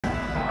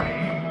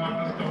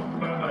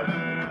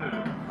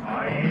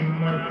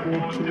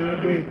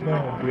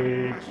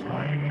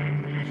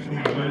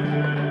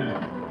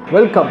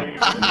Welcome.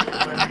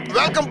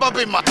 Welcome,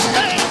 puppy.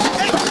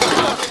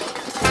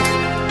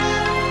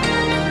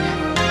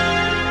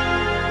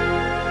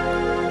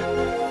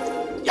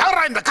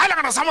 யாரா இந்த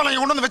காலகட்ட சமாளம்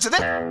கொண்டு வந்து வெச்சது?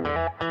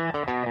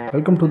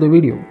 Welcome to the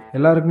video.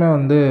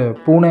 எல்லாருக்குமே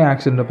பூனே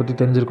ஆக்சிடென்ட்டை பற்றி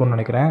தெரிஞ்சிருக்கும்னு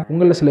நினைக்கிறேன்.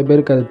 உங்களில் சில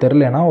பேருக்கு அது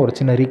தெரிலனா ஒரு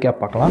சின்ன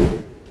ரீகேப் பார்க்கலாம்.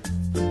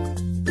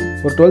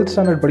 ஒரு 12th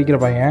ஸ்டாண்டர்ட் படிக்கிற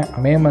பையன்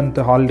May month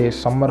holidays,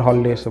 summer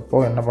holidays அப்போ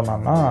என்ன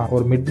பண்ணான்னா,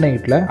 ஒரு மிட்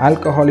நைட்டில்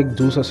ஆல்கஹாலிக்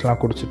ஜூஸஸ்லாம்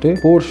குடிச்சிட்டு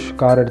போர்ஷ்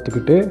கார்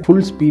எடுத்துக்கிட்டு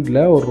ஃபுல் ஸ்பீடில்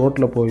ஒரு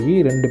ரோட்டில் போய்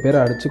 2 பேரை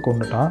அடித்து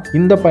கொண்டுட்டான்.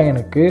 இந்த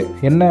பையனுக்கு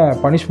என்ன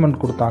பனிஷ்மெண்ட்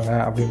கொடுத்தாங்க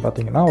அப்படின்னு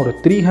பார்த்தீங்கன்னா, ஒரு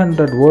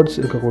 300 வேர்ட்ஸ்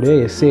இருக்கக்கூடிய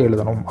எஸ்ஸே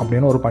எழுதணும்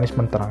அப்படின்னு ஒரு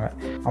பனிஷ்மெண்ட் தராங்க.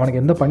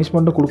 அவனுக்கு எந்த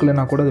பனிஷ்மெண்ட்டும்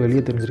கொடுக்கலன்னா கூட அது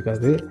வெளியே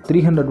தெரிஞ்சிருக்காது.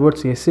 300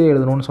 வேர்ட்ஸ் எஸ்ஸே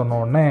எழுதணும்னு சொன்ன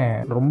உடனே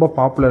ரொம்ப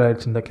பாப்புலர்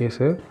ஆயிடுச்சு இந்த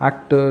கேஸு.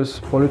 ஆக்டர்ஸ்,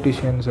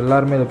 பொலிட்டிஷியன்ஸ்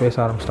எல்லாருமே இதை பேச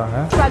ஆரம்பிச்சிட்டாங்க.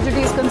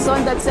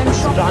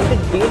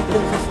 Paid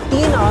him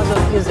 15 hours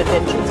of his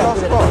attention.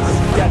 Of course.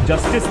 Yeah,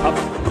 justice up.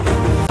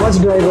 Bus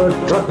driver,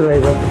 truck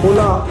driver,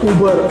 Ola,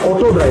 Uber,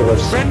 auto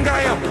drivers.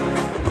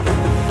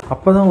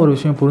 அப்போ தான் ஒரு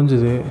விஷயம்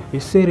புரிஞ்சுது,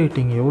 எஸ்ஏ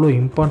ரைட்டிங் எவ்வளோ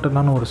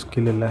இம்பார்ட்டண்ட்டான ஒரு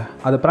ஸ்கில் இல்லை.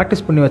 அதை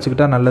ப்ராக்டிஸ் பண்ணி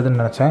வச்சுக்கிட்டா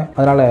நல்லதுன்னு நினச்சேன்.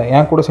 அதனால்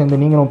என் கூட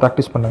சேர்ந்து நீங்களும்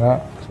ப்ராக்டிஸ் பண்ணுங்கள்.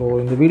 ஸோ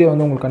இந்த வீடியோ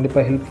உங்களுக்கு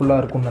கண்டிப்பாக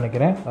ஹெல்ப்ஃபுல்லாக இருக்கும்னு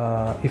நினைக்கிறேன்.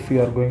 If you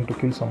are going to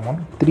kill some one,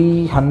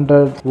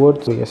 300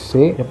 words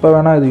S A எப்போ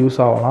வேணால் இது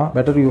யூஸ் ஆகலாம்.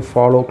 Better you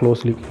follow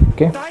closely.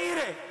 Okay,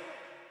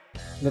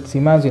 let's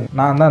imagine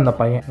நான் தான் இந்த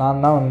பையன்,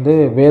 நான் தான்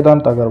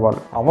வேதாந்த் அகர்வால்.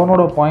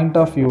 அவனோட பாயிண்ட்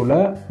ஆஃப் வியூவில்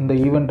இந்த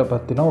ஈவெண்ட்டை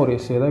பற்றினா ஒரு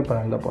எஸ்ஸே தான் இப்போ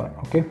நான் எழுத போகிறேன்.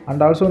 ஓகே,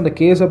 அண்ட் ஆல்சோ இந்த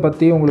கேஸை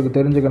பற்றி உங்களுக்கு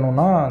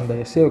தெரிஞ்சுக்கணுன்னா அந்த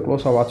எஸ்ஸேவை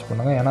க்ளோஸாக வாட்ச்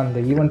பண்ணுங்கள். ஏன்னா இந்த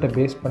ஈவெண்ட்டை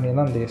பேஸ் பண்ணி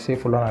தான் இந்த எஸ்ஸே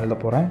ஃபுல்லாக நான் எழுத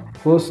போகிறேன்.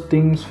 ஃபர்ஸ்ட்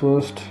திங்ஸ்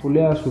ஃபர்ஸ்ட்,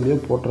 சொல்லியே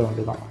போட்டுற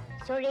வேண்டியதான்.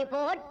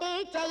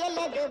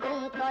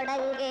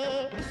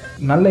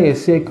 நல்ல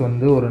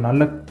எஸ்ஸேக்கு ஒரு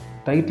நல்ல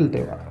டைட்டில்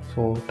தேவை.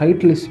 So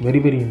title is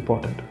very very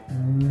important.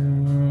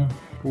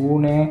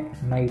 Pune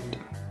night,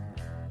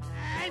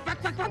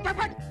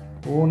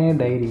 Pune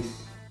diaries.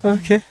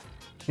 Okay.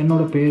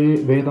 என்னோட பேர்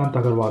வேதாந்த்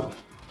அகர்வால்.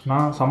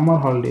 நான்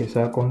சம்மர்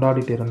ஹாலிடேஸை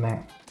கொண்டாடிட்டு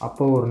இருந்தேன்.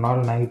 அப்போ ஒரு நாள்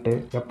நைட்டு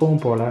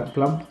எப்பவும் போல்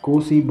கிளப்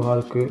கோசி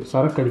பாருக்கு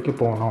சரக்கடிக்க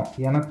போனோம்.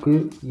 எனக்கு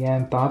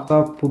என் தாத்தா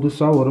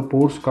புதுசாக ஒரு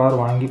போர்ஷ் கார்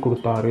வாங்கி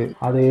கொடுத்தாரு.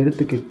 அதை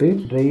எடுத்துக்கிட்டு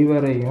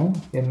டிரைவரையும்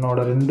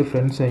என்னோட 2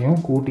 ஃப்ரெண்ட்ஸையும்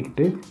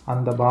கூட்டிக்கிட்டு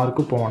அந்த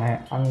பாருக்கு போனேன்.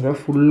 அங்கே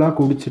ஃபுல்லாக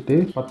குடிச்சிட்டு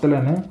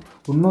பத்தலன்னு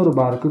இன்னொரு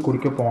பாருக்கு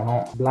குடிக்க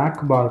போனோம்.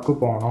 பிளாக் பாருக்கு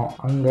போனோம்.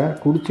 அங்கே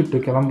குடிச்சிட்டு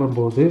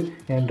கிளம்பும்போது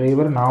என்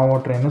டிரைவர் நான்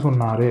ஓட்டுறேன்னு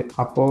சொன்னார்.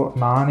 அப்போது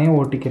நானே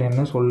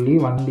ஓட்டிக்கிறேன்னு சொல்லி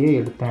வண்டியை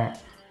எடுத்தேன்.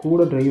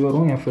 கூட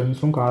டிரைவரும் என்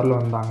ஃப்ரெண்ட்ஸும் காரில்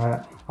வந்தாங்க.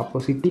 அப்போ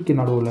சிட்டிக்கு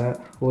நடுவில்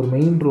ஒரு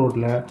மெயின்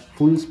ரோட்டில்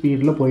ஃபுல்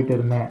ஸ்பீடில் போயிட்டு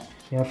இருந்தேன்.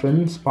 என்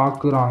ஃப்ரெண்ட்ஸ்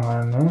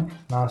பார்க்குறாங்கன்னு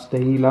நான்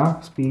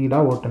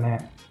ஸ்பீடாக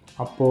ஓட்டினேன்.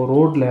 அப்போது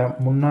ரோட்டில்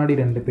முன்னாடி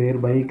 2 பேர்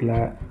பைக்கில்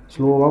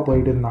ஸ்லோவாக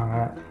போயிட்டு இருந்தாங்க.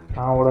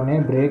 நான் உடனே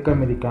பிரேக்கை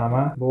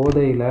மிதிக்காமல்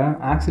போதையில்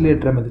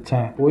ஆக்சிலேட்டரை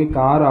மிதித்தேன். போய்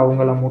கார்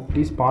அவங்கள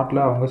முட்டி ஸ்பாட்டில்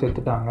அவங்க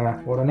செத்துட்டாங்க.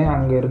 உடனே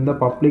அங்கே இருந்த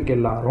பப்ளிக்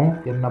எல்லாரும்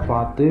என்னை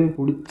பார்த்து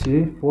பிடிச்சி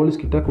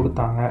போலீஸ்கிட்ட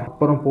கொடுத்தாங்க.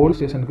 அப்புறம் போலீஸ்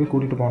ஸ்டேஷனுக்கு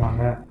கூட்டிகிட்டு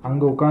போனாங்க.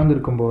 அங்கே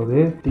உட்காந்துருக்கும்போது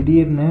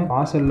திடீர்னு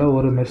வாசலில்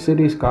ஒரு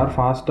மெர்சிடிஸ் கார்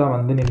ஃபாஸ்ட்டாக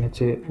வந்து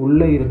நின்றுச்சு.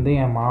 உள்ளே இருந்து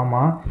என்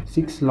மாமா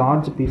 6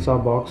 லார்ஜ் பீஸா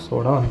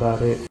பாக்ஸோடு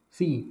வந்தார்.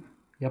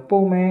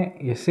 எப்போவுமே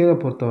எஸ்ஏவை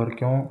பொறுத்த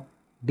வரைக்கும்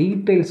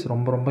டீட்டெயில்ஸ்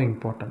ரொம்ப ரொம்ப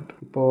இம்பார்ட்டண்ட்.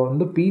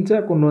 இப்போது பீட்சா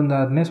கொண்டு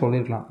வந்தாருன்னே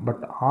சொல்லியிருக்கலாம்.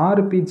 பட்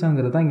 6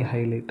 பீட்சாங்கிறது தான் இங்கே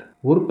ஹைலைட்.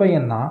 ஒரு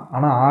பையன் தான்,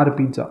 ஆனால் 6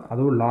 பீட்சா,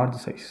 அதுவும் லார்ஜ்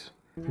சைஸ்.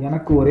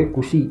 எனக்கு ஒரே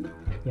குஷி.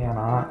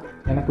 ஏன்னா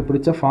எனக்கு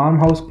பிடிச்ச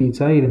ஃபார்ம் ஹவுஸ்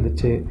பீட்சா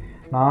இருந்துச்சு.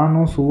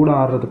 நானும் சூடு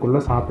ஆடுறதுக்குள்ளே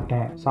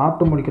சாப்பிட்டேன்.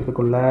 சாப்பிட்டு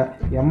முடிக்கிறதுக்குள்ளே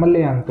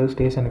எம்எல்ஏ அங்கிள்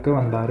ஸ்டேஷனுக்கு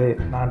வந்தார்.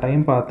 நான்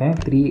டைம் பார்த்தேன்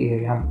 3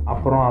 AM.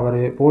 அப்புறம்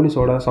அவர்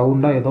போலீஸோட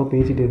சவுண்டாக ஏதோ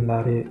பேசிகிட்டு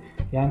இருந்தார்.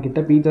 என்கிட்ட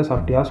பீட்சா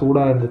சாப்பிட்டியா,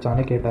 சூடாக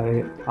இருந்துச்சான்னு கேட்டார்.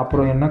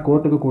 அப்புறம் என்ன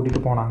கோர்ட்டுக்கு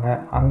கூட்டிகிட்டு போனாங்க.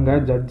 அங்கே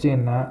ஜட்ஜு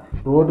என்ன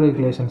ரோடு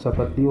ரெகுலேஷன்ஸை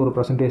பற்றி ஒரு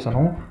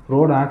ப்ரெசன்டேஷனும்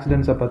ரோடு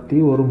ஆக்சிடென்ட்ஸை பற்றி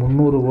ஒரு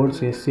 300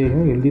 வேர்ட்ஸ்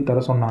எஸ்ஸேயும் எழுதி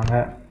தர சொன்னாங்க.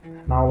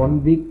 நான் 1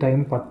 வீக்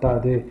டைம்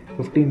பத்தாது,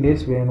 15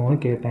 days வேணும்னு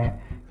கேட்டேன்.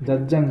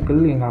 ஜட்ஜ் அங்கிள்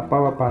எங்கள்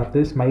அப்பாவை பார்த்து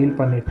ஸ்மைல்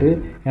பண்ணிவிட்டு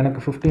எனக்கு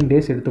 15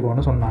 days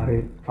எடுத்துக்கோன்னு சொன்னார்.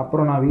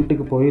 அப்புறம் நான்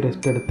வீட்டுக்கு போய்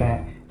ரெஸ்ட் எடுத்தேன்.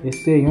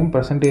 எஸ்ஏயும்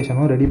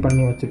ப்ரெசன்டேஷனும் ரெடி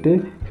பண்ணி வச்சுட்டு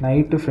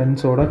நைட்டு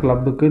ஃப்ரெண்ட்ஸோட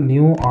கிளப்புக்கு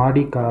நியூ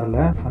ஆடி காரில்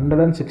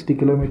 160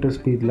 km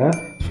ஸ்பீடில்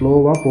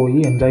ஸ்லோவாக போய்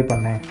என்ஜாய்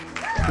பண்ணேன்.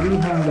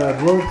 300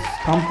 வேர்ட்ஸ்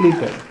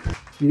கம்ப்ளீட்டட்.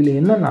 இதில்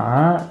என்னென்னா,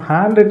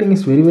 hand writing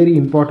is very very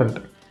important.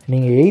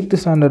 நீங்கள் 8th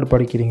ஸ்டாண்டர்ட்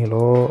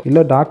படிக்கிறீங்களோ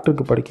இல்லை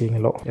டாக்டருக்கு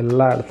படிக்கிறீங்களோ,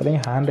 எல்லா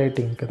இடத்துலையும் ஹேண்ட்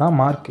ரைட்டிங்க்கு தான்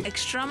mark.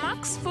 Extra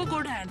marks for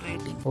good hand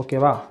writing.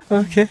 ஓகேவா?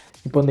 ஓகே.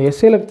 இப்போ இந்த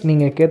எஸ்ஏல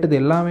நீங்கள் கேட்டது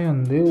எல்லாமே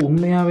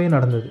உண்மையாகவே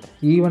நடந்தது.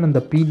 ஈவன்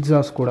இந்த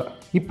பீட்சாஸ் கூட.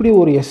 இப்படி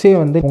ஒரு எஸ்ஏ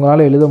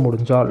உங்களால் எழுத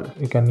முடிஞ்சால்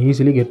you can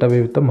easily get away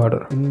with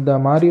murder. இந்த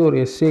மாதிரி ஒரு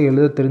எஸ்ஏ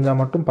எழுத தெரிஞ்சால்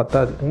மட்டும்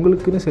பத்தாது,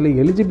 உங்களுக்குன்னு சில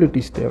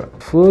எலிஜிபிலிட்டிஸ் தேவை.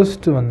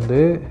 First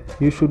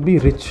you should be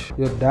rich,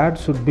 your date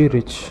should be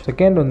rich.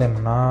 Second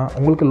என்னென்னா,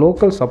 உங்களுக்கு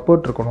லோக்கல்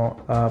சப்போர்ட் இருக்கணும்,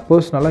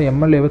 பர்சனலாக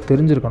எம்எல்ஏவை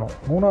தெரிஞ்சிருக்கணும்.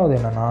 மூணாவது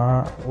என்னென்னா,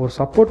 ஒரு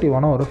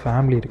சப்போர்ட்டிவான ஒரு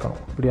ஃபேமிலி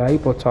இருக்கணும். இப்படி ஆகி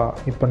போச்சா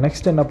இப்போ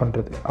நெக்ஸ்ட் என்ன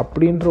பண்ணுறது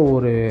அப்படின்ற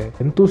ஒரு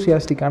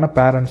எந்தூசியாஸ்டிக்கான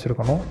பேரண்ட்ஸ் இருக்கணும்.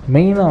 வச்சுருக்கணும்.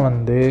 மெயினாக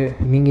வந்து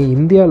நீங்கள்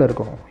இந்தியாவில்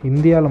இருக்கணும்.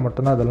 இந்தியாவில்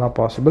மட்டும்தான் இதெல்லாம்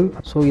பாசிபிள்.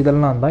 ஸோ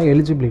இதெல்லாம் தான்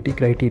எலிஜிபிலிட்டி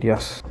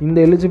க்ரைட்டீரியாஸ். இந்த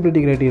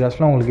எலிஜிபிலிட்டி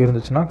க்ரைட்டீரியாஸ்லாம் உங்களுக்கு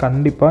இருந்துச்சுன்னா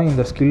கண்டிப்பாக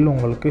இந்த ஸ்கில்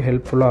உங்களுக்கு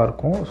ஹெல்ப்ஃபுல்லாக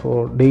இருக்கும். ஸோ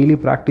டெய்லி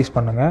ப்ராக்டிஸ்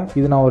பண்ணுங்கள்.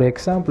 இது நான் ஒரு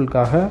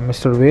எக்ஸாம்பிளுக்காக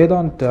மிஸ்டர்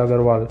வேதாந்த்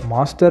அகர்வால்,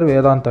 மாஸ்டர்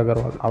வேதாந்த்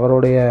அகர்வால்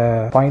அவருடைய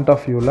பாயிண்ட்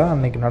ஆஃப் வியூவில்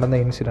அன்றைக்கி நடந்த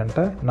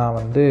இன்சிடெண்ட்டை நான்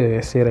வந்து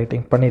எஸ்ஏ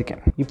ரைட்டிங்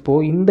பண்ணியிருக்கேன்.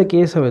 இப்போது இந்த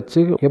கேஸை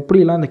வச்சு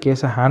எப்படிலாம் இந்த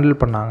கேஸை ஹேண்டில்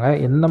பண்ணாங்க,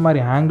 எந்த மாதிரி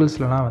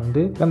ஆங்கிள்ஸ்லாம்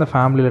வந்து அந்த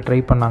ஃபேமிலியில் ட்ரை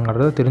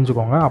பண்ணாங்கிறத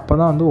தெரிஞ்சுக்கோங்க. அப்போ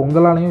தான் வந்து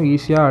உங்களாலையும்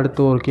ஈஸியாக அடுத்த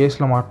ஒரு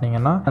கேஸில்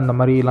மாட்டினீங்கன்னா அந்த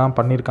மாதிரிலாம்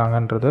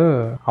பண்ணியிருக்காங்கன்றது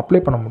அப்ளை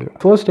பண்ண முடியும்.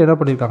 ஃபர்ஸ்ட் என்ன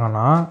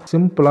பண்ணியிருக்காங்கன்னா,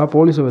 சிம்பிளாக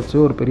போலீஸை வச்சு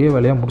ஒரு பெரிய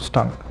வேலையை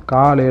முடிச்சிட்டாங்க.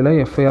 காலையில்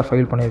எஃப்ஐஆர்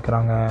ஃபைல்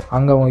பண்ணியிருக்கிறாங்க.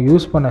 அங்கே அவங்க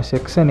யூஸ் பண்ண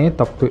செக்ஷனே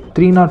தப்பு.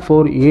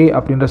 304A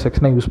அப்படின்ற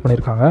செக்ஷனை யூஸ்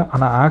பண்ணியிருக்காங்க.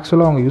 ஆனால்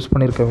ஆக்சுவலாக அவங்க யூஸ்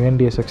பண்ணியிருக்க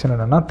வேண்டிய செக்ஷன்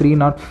என்னென்னா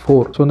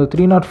 304. ஸோ இந்த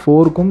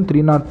 304க்கும்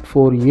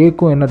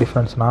 304Aக்கும் என்ன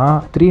டிஃப்ரென்ஸ்னா,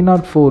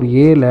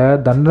 304Aல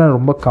தண்டனை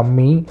ரொம்ப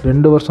கம்மி,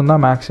 2 வருஷம்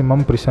தான்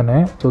மேக்ஸிமம் பிரிசனு.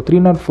 ஸோ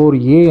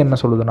 304A என்ன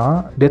சொல்லுதுன்னா,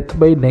 டெத்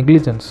பை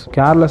நெக்லிஜென்ஸ்,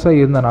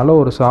 கேர்லெஸ்ஸாக இருந்தனால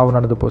ஒரு சாவு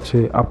நடந்து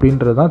போச்சு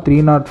அப்படின்றது தான்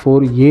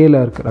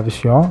 304Aல இருக்கிற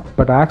விஷயம்.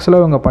 பட்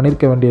ஆக்சுவலாக இவங்க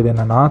பண்ணியிருக்க வேண்டியது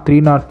என்னென்னா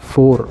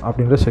 304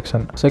 அப்படின்ற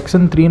செக்ஷன்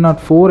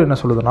 304 என்ன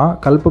சொல்லுதுன்னா,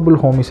 culpable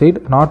homicide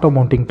not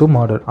amounting to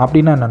murder.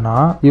 அப்படின்னா என்னென்னா,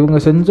 இவங்க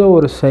செஞ்ச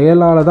ஒரு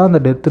செயலால் தான்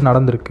அந்த டெத்து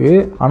நடந்திருக்கு.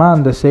 ஆனால்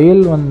அந்த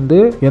செயல் வந்து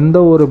எந்த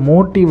ஒரு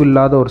மோட்டிவ்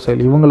இல்லாத ஒரு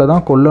செயல், இவங்கள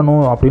தான்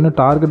கொல்லணும் அப்படின்னு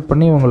டார்கெட்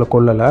பண்ணி இவங்களை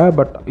கொல்லலை.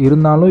 பட்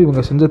இருந்தாலும்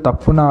இவங்க செஞ்ச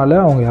தப்புனால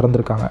அவங்க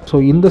இறந்துருக்காங்க. ஸோ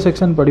இந்த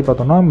செக்ஷன் படி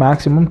பார்த்தோம்னா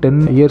மேக்ஸிமம் 10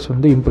 years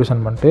வந்து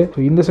இம்ப்ரிசன்மெண்ட்டு.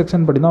 ஸோ இந்த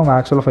செக்ஷன் படி தான் அவங்க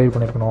ஆக்சுவலாக ஃபைல்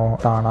பண்ணியிருக்கணும்.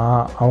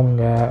 ஆனால்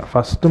அவங்க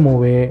ஃபஸ்ட்டு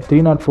மூவே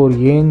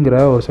 304Aங்கிற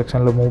ஒரு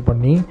செக்ஷனில் மூவ்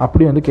பண்ணி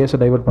அப்படி வந்து கேஸை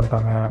டைவர்ட்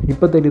பண்ணிட்டாங்க.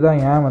 இப்போ தெரியுதா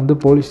ஏன் வந்து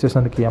போலீஸ்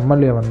ஸ்டேஷனுக்கு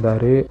எம்எல்ஏ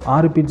வந்தார்,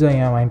 6 பீட்சா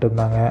ஏன் வாங்கிட்டு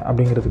வந்தாங்க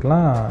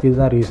அப்படிங்கிறதுக்கெலாம்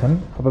இதுதான் ரீசன்.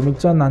 அப்போ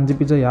மிச்சம் அந்த 5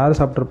 பீட்சா யார்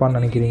சாப்பிட்ருப்பான்னு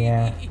நினைக்கிறீங்க?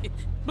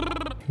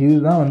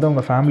 இதுதான் வந்து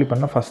அவங்க ஃபேமிலி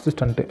பண்ண ஃபஸ்ட்டு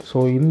ஸ்டண்ட்டு. ஸோ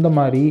இந்த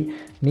மாதிரி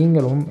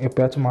நீங்களும்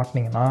எப்போயாச்சும்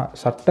மாட்டினீங்கன்னா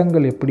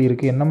சட்டங்கள் எப்படி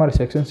இருக்குது, என்ன மாதிரி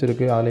செக்ஷன்ஸ்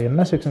இருக்குது, அதில்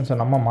என்ன செக்ஷன்ஸை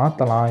நம்ம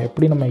மாற்றலாம்,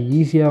 எப்படி நம்ம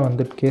ஈஸியாக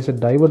வந்து கேஸை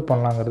டைவர்ட்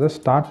பண்ணலாங்கிறத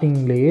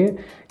ஸ்டார்டிங்லேயே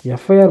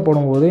எஃப்ஐஆர்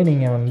போடும்போதே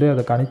நீங்கள் வந்து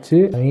அதை கணிச்சு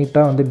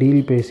நீட்டாக வந்து டீல்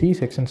பேசி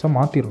செக்ஷன்ஸை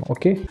மாற்றிடணும்.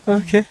 ஓகே.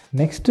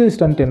 நெக்ஸ்ட்டு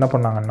ஸ்டண்ட் என்ன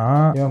பண்ணாங்கன்னா,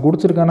 இவன்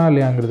குடிச்சிருக்கானா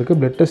இல்லையாங்கிறதுக்கு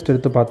பிளட் டெஸ்ட்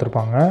எடுத்து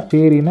பார்த்துருப்பாங்க.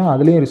 சரின்னா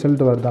அதுலேயும்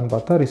ரிசல்ட் வருதான்னு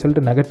பார்த்தா ரிசல்ட்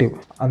நெகட்டிவ்.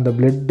 அந்த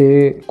பிளட்டு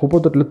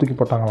குப்பத்தொட்டில் தூக்கி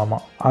போட்டாங்களாமா.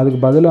 அதுக்கு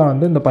பதிலாக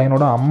வந்து இந்த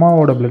பையனோட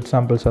அம்மாவோட பிளட்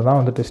சாம்பிள்ஸை தான்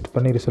வந்து டெஸ்ட்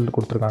பண்ணி ரிசல்ட்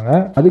கொடுத்துருக்காங்க.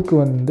 அதுக்கு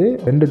வந்து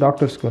 2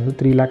 டாக்டர்ஸ்க்கு வந்து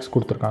 3 lakhs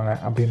கொடுத்துருக்காங்க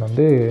அப்படின்னு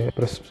வந்து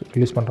ப்ரெஸ்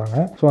ரிலீஸ் பண்ணுறாங்க.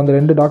 ஸோ அந்த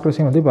 2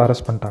 டாக்டர்ஸையும் வந்து இப்போ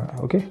அரெஸ்ட் பண்ணிட்டாங்க.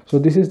 Okay. So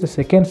this is the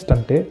second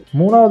stunt.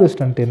 மூணாவது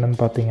ஸ்டண்ட் என்னன்னு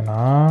பார்த்தீங்கன்னா,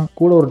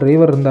 கூட ஒரு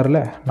டிரைவர் இருந்தார்ல,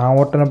 நான்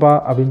ஓட்டினப்பா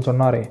அப்படின்னு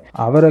சொன்னாரே,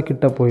 அவரை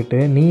கிட்ட போயிட்டு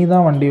நீ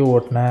தான் வண்டியை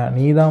ஓட்டின,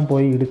 நீ தான்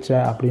போய் இடிச்ச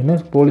அப்படின்னு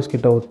போலீஸ்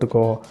கிட்ட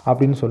ஒத்துக்கோ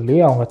அப்படின்னு சொல்லி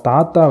அவங்க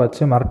தாத்தா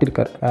வச்சு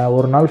மிரட்டிருக்காரு.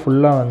 ஒரு நாள்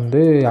ஃபுல்லாக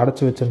வந்து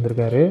அடைச்சி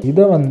வச்சிருந்திருக்காரு.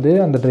 இதை வந்து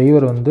அந்த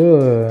டிரைவர் வந்து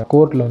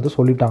கோர்ட்டில் வந்து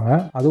சொல்லிட்டாங்க.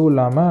 அதுவும்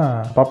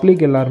இல்லாமல்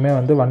பப்ளிக் எல்லாருமே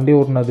வந்து வண்டி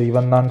ஓட்டினது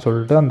இவன் தான்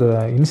சொல்லிட்டு அந்த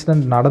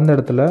இன்சிடென்ட் நடந்த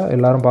இடத்துல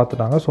எல்லாரும்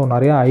பார்த்துட்டாங்க. ஸோ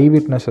நிறைய ஐ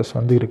விட்னஸஸ்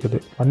வந்து இருக்குது.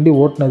 வண்டி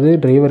ஓட்டினது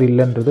டிரைவர்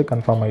இல்லைன்றது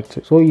கன்ஃபார்ம்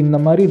ஆயிடுச்சு. ஸோ இந்த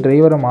மாதிரி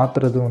டிரைவரை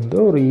மாற்றுறது வந்து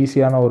ஒரு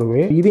ஈஸியான ஒரு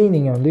வே. இதையும்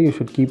நீங்கள் வந்து you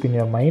should keep in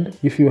your mind.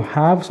 If you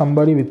have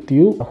somebody with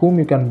you whom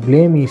you can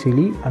blame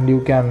easily and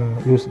you can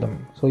use them.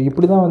 So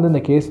இப்படி தான் வந்து இந்த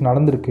கேஸ்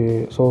நடந்திருக்கு.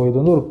 ஸோ இது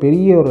வந்து ஒரு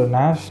பெரிய ஒரு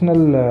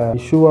நேஷ்னல்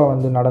இஷ்யூவாக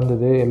வந்து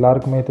நடந்தது,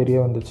 எல்லாருக்குமே தெரிய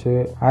வந்துச்சு.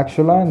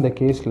 ஆக்சுவலாக இந்த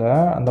கேஸில்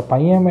அந்த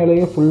பையன்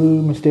மேலேயே ஃபுல்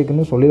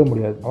மிஸ்டேக்குன்னு சொல்லிட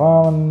முடியாது.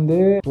 அவன் வந்து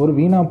ஒரு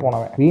வீணாக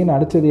போனவன். வீண்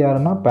அடித்தது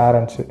யாருன்னா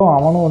பேரண்ட்ஸ். ஸோ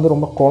அவனும் வந்து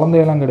ரொம்ப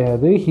குழந்தையெல்லாம்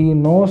கிடையாது. He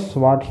knows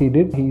what he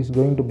did. He is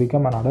going to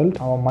become an adult.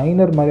 அவன்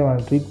மைனர் மாதிரி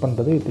அவனை ட்ரீட்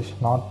பண்ணுறது இட் இஸ்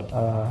நாட்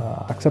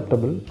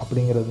அக்செப்டபிள்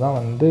அப்படிங்கிறது தான்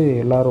வந்து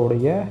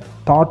எல்லாரோடைய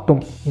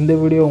தாட்டும். இந்த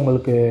வீடியோ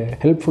உங்களுக்கு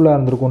ஹெல்ப்ஃபுல்லாக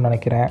இருந்திருக்கும்னு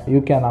நினைக்கிறேன்.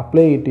 You can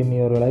apply it in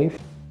your life.